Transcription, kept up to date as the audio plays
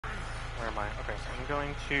Where am I? Okay, so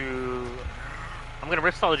I'm gonna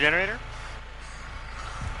restall the generator.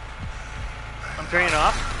 I'm turning it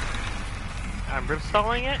off. I'm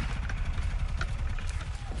reinstalling it.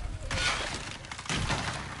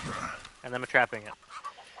 And then I'm trapping it.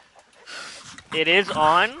 It is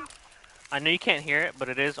on. I know you can't hear it, but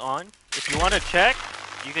it is on. If you want to check,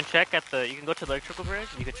 you can check at the. You can go to the electrical grid.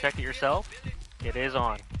 You can check it yourself. It is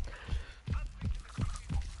on.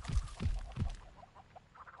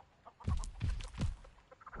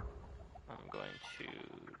 I'm going to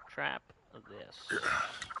trap this.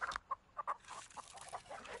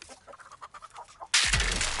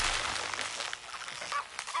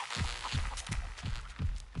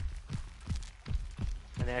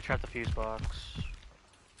 And then I trap the fuse box.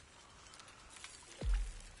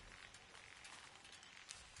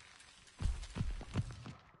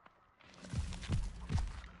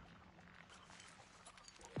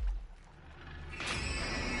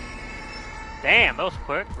 Damn, that was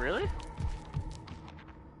quick, really?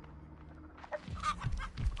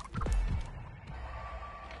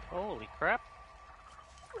 Holy crap.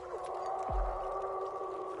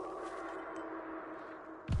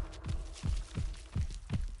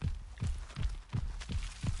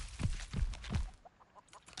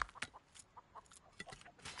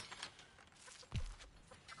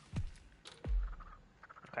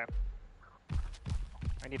 Okay.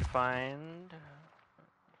 I need to find...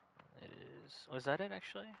 It is... Was that it,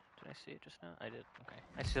 actually? Did I see it just now? I did. Okay.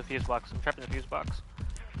 I see the fuse box. I'm trapping the fuse box.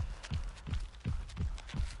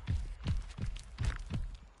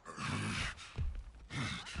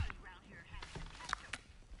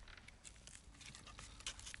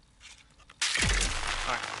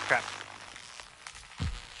 Alright, trap.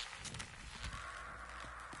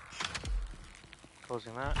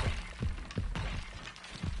 Closing that.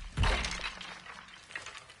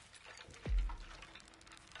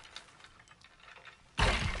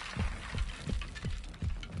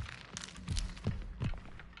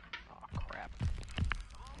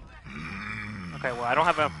 Okay, well, I don't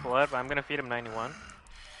have enough blood, but I'm gonna feed him 91.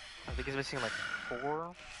 I think he's missing like 4.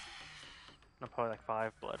 No, probably like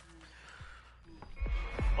 5 blood.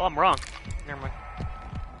 Oh, I'm wrong. Never mind.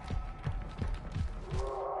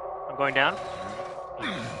 I'm going down.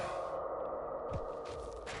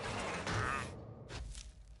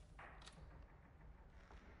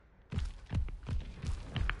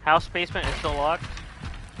 House basement is still locked.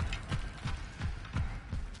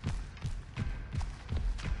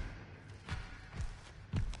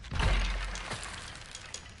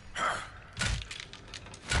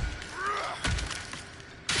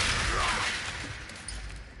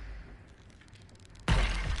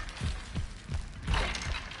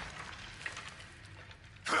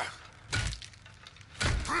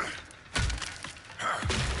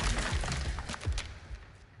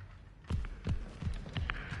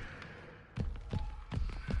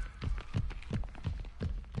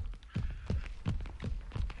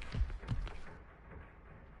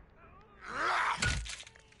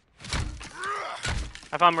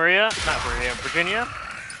 I found Virginia.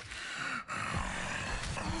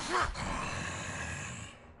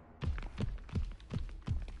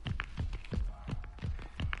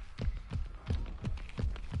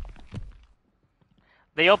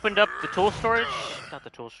 They opened up the tool storage. Not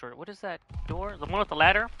the tool storage. What is that door? The one with the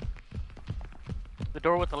ladder? The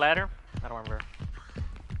door with the ladder? I don't remember.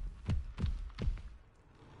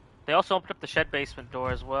 They also opened up the shed basement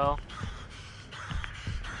door as well.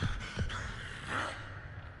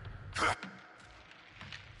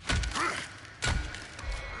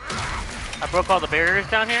 I broke all the barriers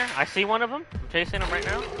down here. I see one of them. I'm chasing them right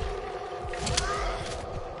now.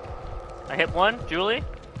 I hit one, Julie.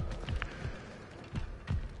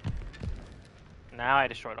 Now I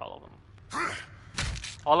destroyed all of them.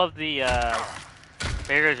 All of the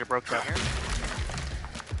barriers are broke down here.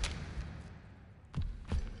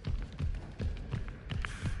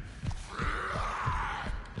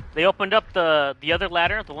 They opened up the other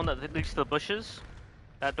ladder, the one that leads to the bushes.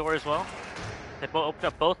 That door as well. They opened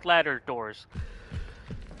up both ladder doors.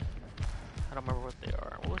 I don't remember what they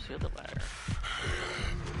are. What was the other ladder?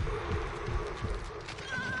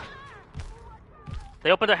 They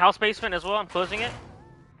opened the house basement as well. I'm closing it.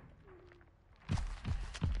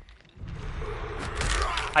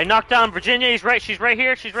 I knocked down Virginia. She's right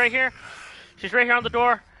here. She's right here on the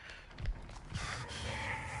door.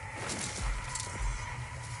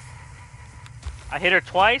 I hit her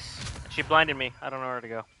twice. She blinded me. I don't know where to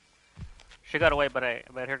go. She got away, but I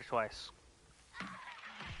hit her twice.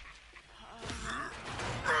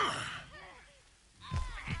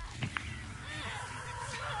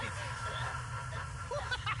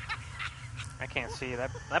 I can't see.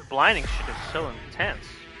 That blinding shit is so intense.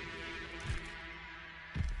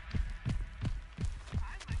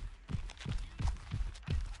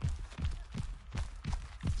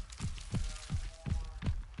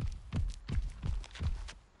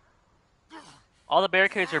 All the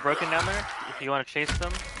barricades are broken down there, if you want to chase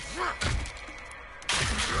them.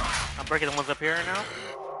 I'm breaking the ones up here right now.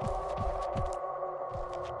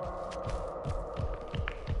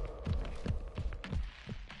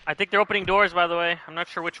 I think they're opening doors, by the way. I'm not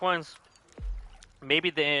sure which ones. Maybe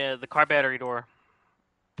the car battery door.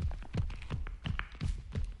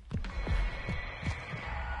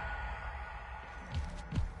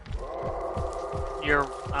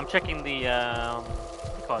 I'm checking the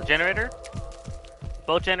what do you call it, generator.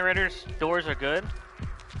 Both generators' doors are good.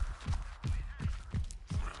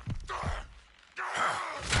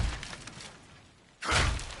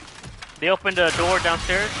 They opened a door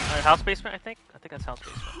downstairs, house basement, I think. I think that's house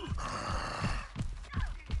basement.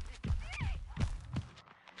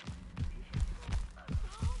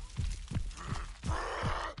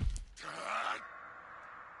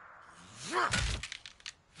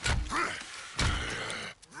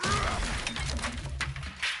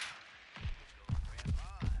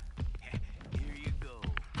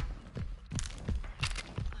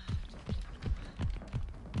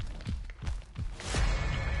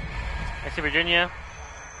 I see Virginia.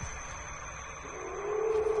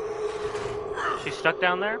 She's stuck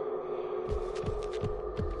down there.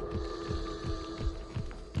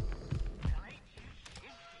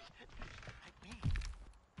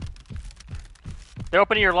 They're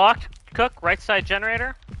opening your locked cook, right side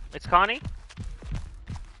generator. It's Connie.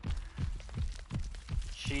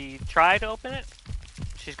 She tried to open it.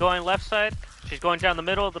 She's going left side. She's going down the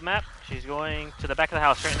middle of the map. She's going to the back of the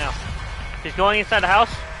house right now. She's going inside the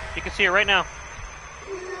house. You can see her right now.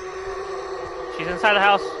 She's inside the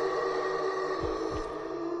house.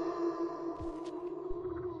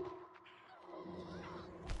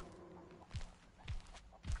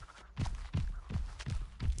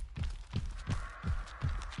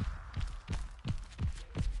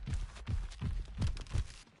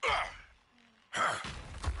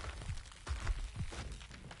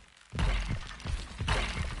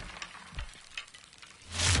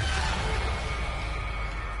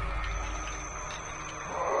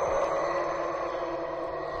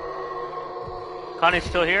 Connie's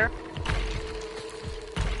still here.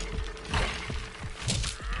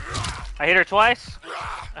 I hit her twice.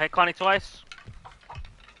 I hit Connie twice.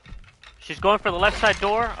 She's going for the left side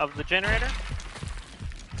door of the generator.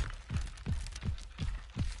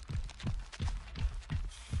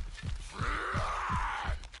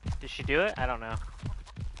 Did she do it? I don't know.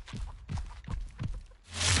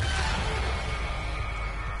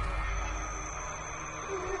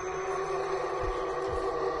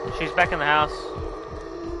 She's back in the house.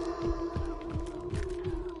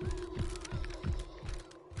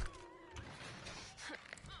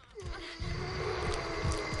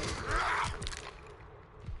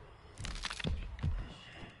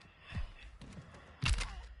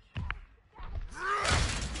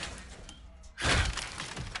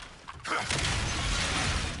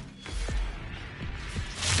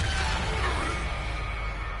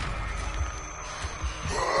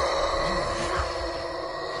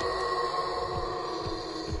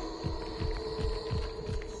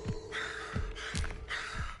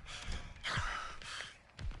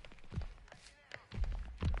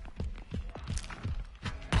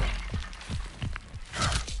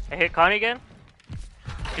 I hit Connie again.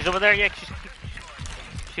 She's over there. Yeah,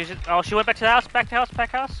 she's. Oh, she went back to the house. Back to house.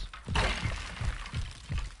 Back house.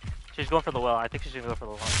 She's going for the well. I think she's gonna go for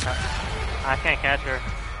the well. I can't catch her.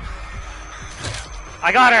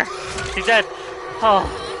 I got her. She's dead. Oh.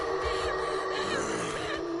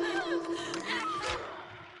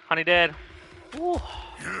 Honey dead. Ooh.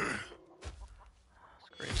 That's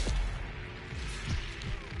crazy.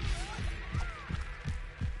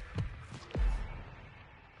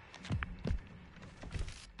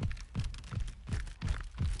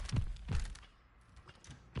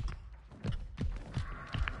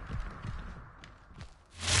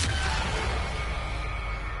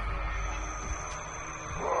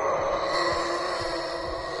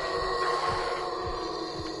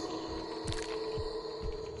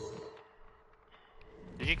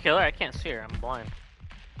 Did you kill her? I can't see her. I'm blind.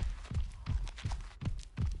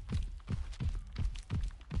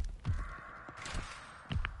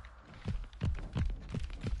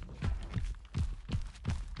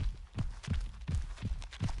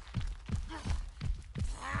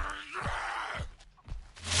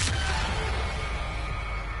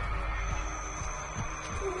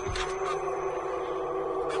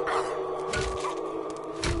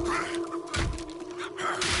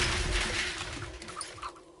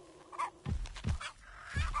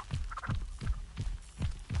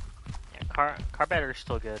 car battery's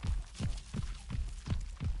still good.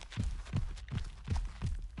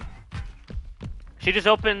 She just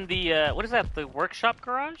opened the, what is that, the workshop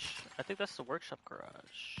garage? I think that's the workshop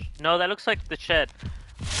garage. No, that looks like the shed.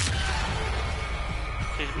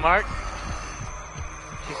 She's marked.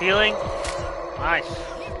 She's healing. Nice.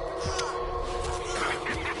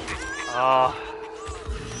 Oh,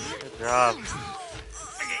 good job.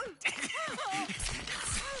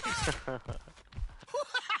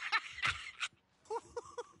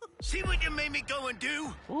 See what you made me go and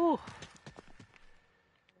do? Ooh.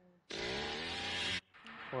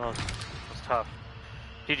 Well, that's tough.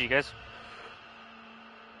 GG, guys.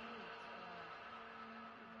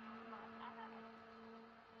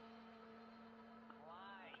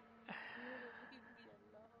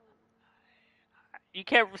 You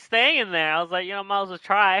kept staying in there. I was like, might as well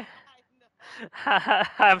try. I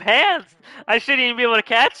have hands. I shouldn't even be able to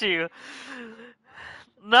catch you.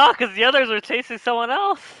 No, because the others were chasing someone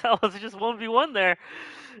else. I was just 1v1 there.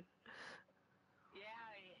 Yeah,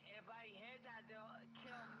 if I hit that, they'll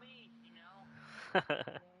kill me,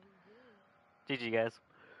 GG, guys.